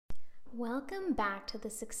Welcome back to the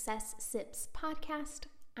Success Sips podcast.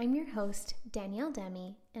 I'm your host, Danielle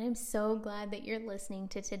Demi, and I'm so glad that you're listening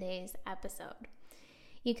to today's episode.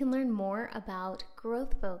 You can learn more about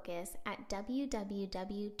Growth Focus at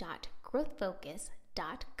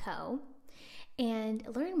www.growthfocus.co and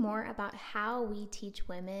learn more about how we teach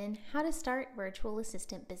women how to start virtual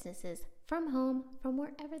assistant businesses from home, from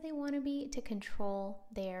wherever they want to be, to control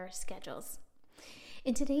their schedules.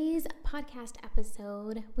 In today's podcast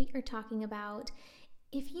episode, we are talking about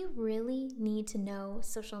if you really need to know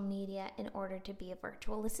social media in order to be a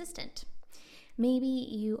virtual assistant. Maybe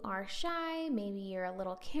you are shy, maybe you're a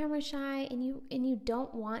little camera shy, and you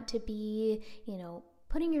don't want to be,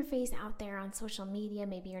 putting your face out there on social media.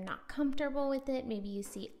 Maybe you're not comfortable with it. Maybe you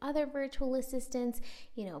see other virtual assistants,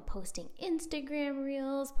 posting Instagram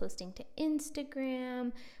reels, posting to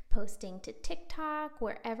Instagram, posting to TikTok,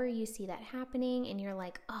 wherever you see that happening, and you're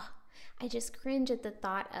like, I just cringe at the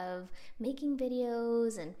thought of making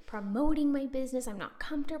videos and promoting my business. I'm not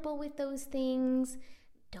comfortable with those things.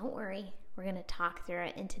 Don't worry, we're going to talk through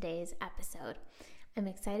it in today's episode. I'm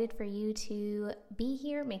excited for you to be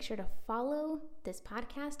here. Make sure to follow this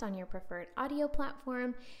podcast on your preferred audio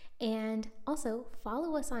platform, and also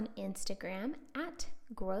follow us on Instagram at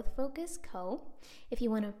Growth Focus Co. If you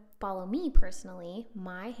want to follow me personally,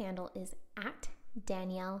 my handle is at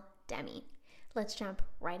Danielle Demi. Let's jump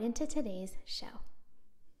right into today's show.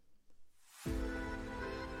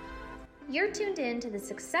 You're tuned in to the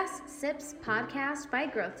Success Sips podcast by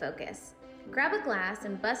Growth Focus. Grab a glass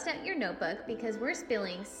and bust out your notebook because we're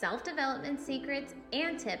spilling self-development secrets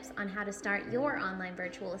and tips on how to start your online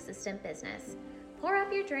virtual assistant business. Pour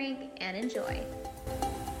up your drink and enjoy.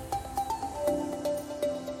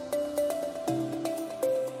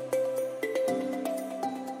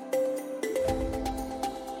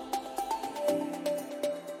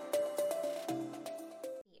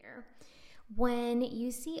 When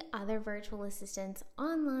you see other virtual assistants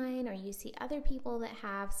online, or you see other people that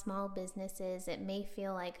have small businesses, it may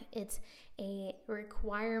feel like it's a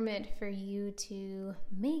requirement for you to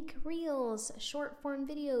make reels, short form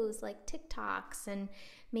videos like TikToks, and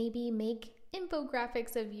maybe make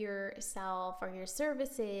infographics of yourself or your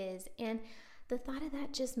services. And the thought of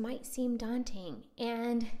that just might seem daunting.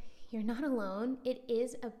 And you're not alone. It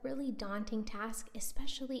is a really daunting task,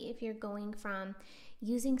 especially if you're going from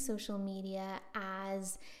using social media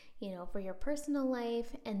as, for your personal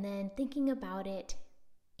life, and then thinking about it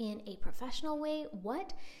in a professional way.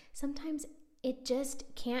 Sometimes it just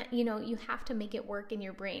can't, you have to make it work in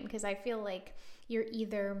your brain, because I feel like you're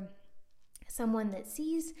either someone that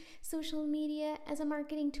sees social media as a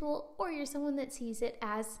marketing tool, or you're someone that sees it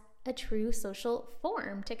as a true social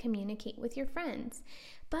form to communicate with your friends.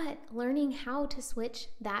 But learning how to switch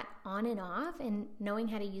that on and off and knowing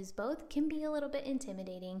how to use both can be a little bit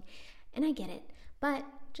intimidating, and I get it. But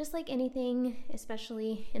just like anything,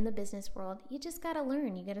 especially in the business world, you just gotta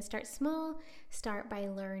learn. You gotta start small, start by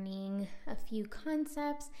learning a few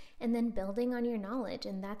concepts, and then building on your knowledge.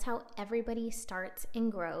 And that's how everybody starts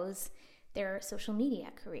and grows their social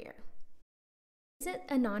media career. Is it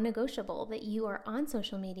a non-negotiable that you are on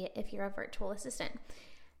social media if you're a virtual assistant?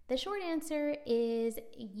 The short answer is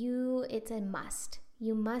it's a must.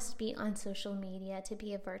 You must be on social media to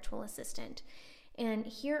be a virtual assistant. And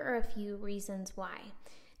here are a few reasons why.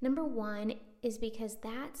 Number one is because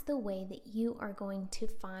that's the way that you are going to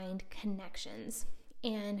find connections.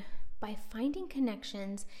 And by finding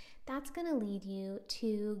connections, that's going to lead you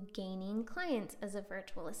to gaining clients as a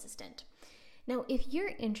virtual assistant. Now, if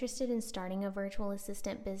you're interested in starting a virtual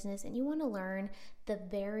assistant business and you want to learn the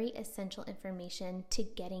very essential information to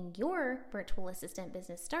getting your virtual assistant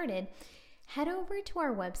business started, head over to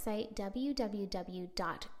our website,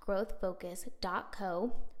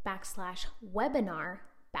 www.growthfocus.co/webinar/,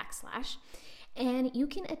 and you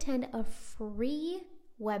can attend a free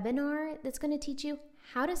webinar that's going to teach you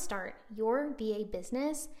how to start your VA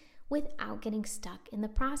business without getting stuck in the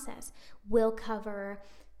process. We'll cover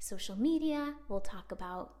social media, we'll talk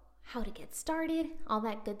about how to get started, all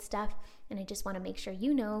that good stuff, and I just want to make sure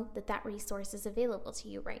you know that resource is available to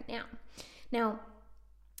you right now. Now,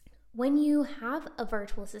 when you have a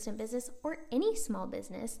virtual assistant business or any small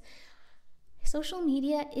business, social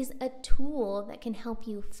media is a tool that can help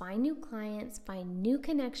you find new clients, find new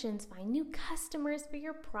connections, find new customers for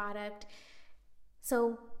your product.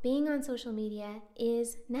 So being on social media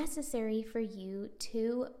is necessary for you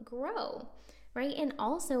to grow, right? And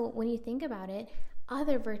also, when you think about it,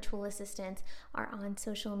 other virtual assistants are on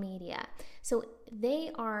social media. So they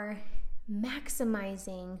are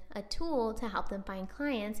maximizing a tool to help them find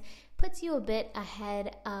clients, puts you a bit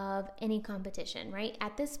ahead of any competition, right?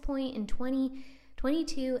 At this point in 2020,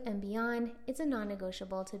 22 and beyond, it's a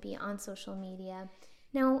non-negotiable to be on social media.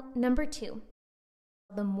 Now, number 2,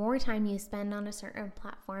 the more time you spend on a certain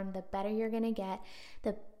platform, the better you're going to get,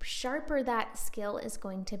 the sharper that skill is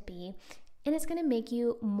going to be, and it's going to make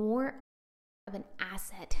you more of an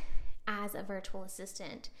asset as a virtual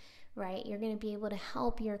assistant, right? You're going to be able to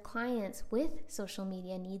help your clients with social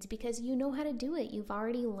media needs because you know how to do it. You've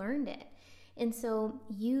already learned it. And so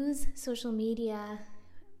use social media,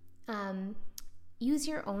 use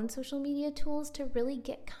your own social media tools to really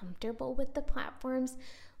get comfortable with the platforms.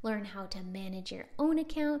 Learn how to manage your own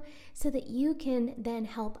account so that you can then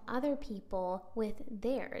help other people with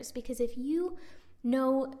theirs. Because if you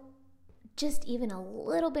know just even a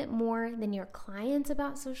little bit more than your clients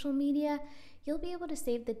about social media, you'll be able to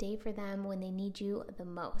save the day for them when they need you the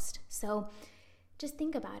most. So just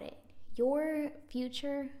think about it. Your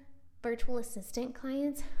future virtual assistant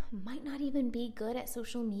clients might not even be good at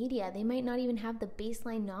social media. They might not even have the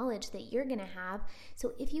baseline knowledge that you're going to have.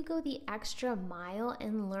 So if you go the extra mile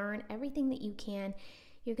and learn everything that you can,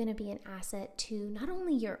 you're going to be an asset to not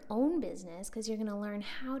only your own business, because you're going to learn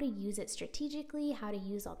how to use it strategically, how to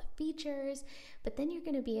use all the features, but then you're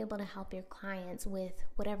going to be able to help your clients with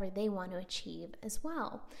whatever they want to achieve as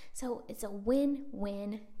well. So it's a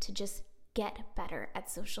win-win to just get better at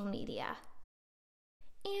social media.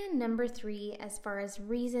 And number 3, as far as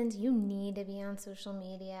reasons you need to be on social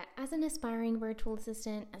media as an aspiring virtual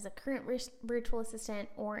assistant, as a current virtual assistant,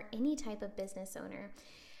 or any type of business owner.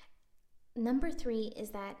 Number 3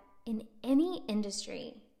 is that in any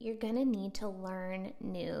industry, you're going to need to learn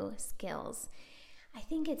new skills. I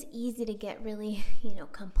think it's easy to get really,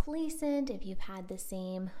 complacent if you've had the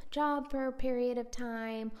same job for a period of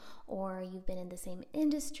time, or you've been in the same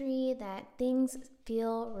industry, that things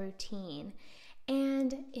feel routine.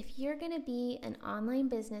 And if you're going to be an online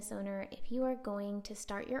business owner, if you are going to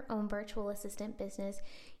start your own virtual assistant business,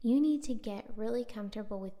 you need to get really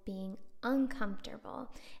comfortable with being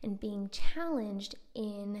uncomfortable and being challenged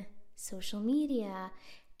in social media,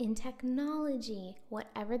 in technology,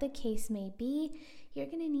 whatever the case may be. You're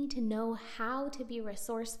going to need to know how to be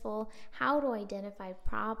resourceful, how to identify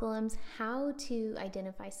problems, how to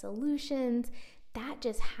identify solutions. That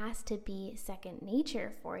just has to be second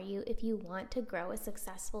nature for you if you want to grow a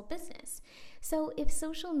successful business. So if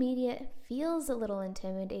social media feels a little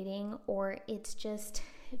intimidating, or it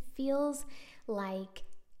feels like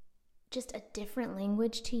just a different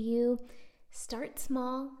language to you, start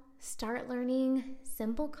small, start learning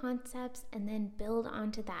simple concepts, and then build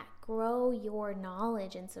onto that. Grow your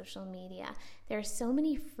knowledge in social media. There are so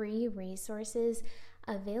many free resources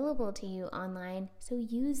available to you online, so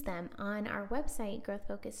use them. On our website,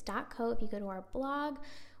 growthfocus.co, if you go to our blog,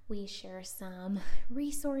 we share some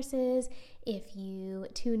resources. If you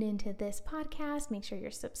tune into this podcast, make sure you're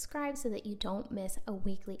subscribed so that you don't miss a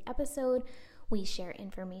weekly episode. We share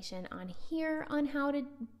information on here on how to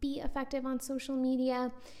be effective on social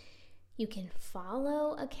media. You can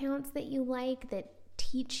follow accounts that you like that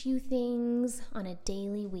teach you things on a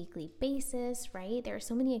daily, weekly basis, right? There are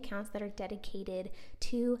so many accounts that are dedicated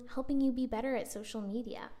to helping you be better at social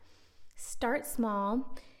media. Start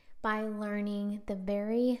small by learning the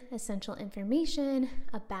very essential information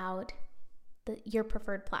about your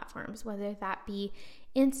preferred platforms, whether that be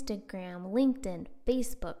Instagram, LinkedIn,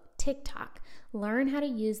 Facebook, TikTok. Learn how to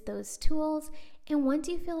use those tools, and once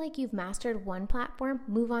you feel like you've mastered one platform,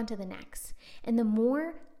 move on to the next. And the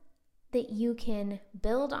more that you can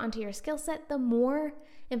build onto your skill set, the more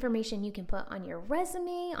information you can put on your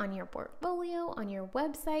resume, on your portfolio, on your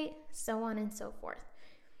website, so on and so forth.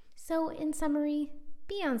 So in summary,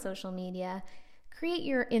 be on social media, create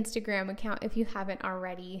your Instagram account if you haven't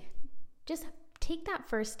already. Just take that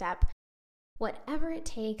first step, whatever it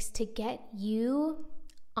takes to get you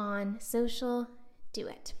on social, do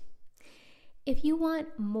it. If you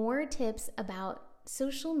want more tips about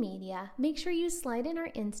social media, make sure you slide in our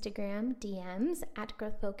Instagram DMs at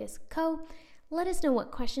GrowthFocusCo. Let us know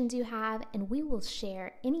what questions you have, and we will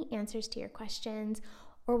share any answers to your questions,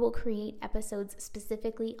 or we'll create episodes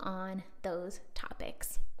specifically on those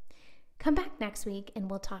topics. Come back next week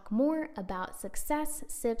and we'll talk more about success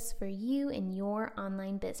tips for you in your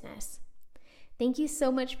online business. Thank you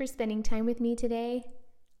so much for spending time with me today.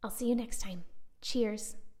 I'll see you next time.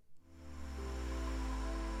 Cheers.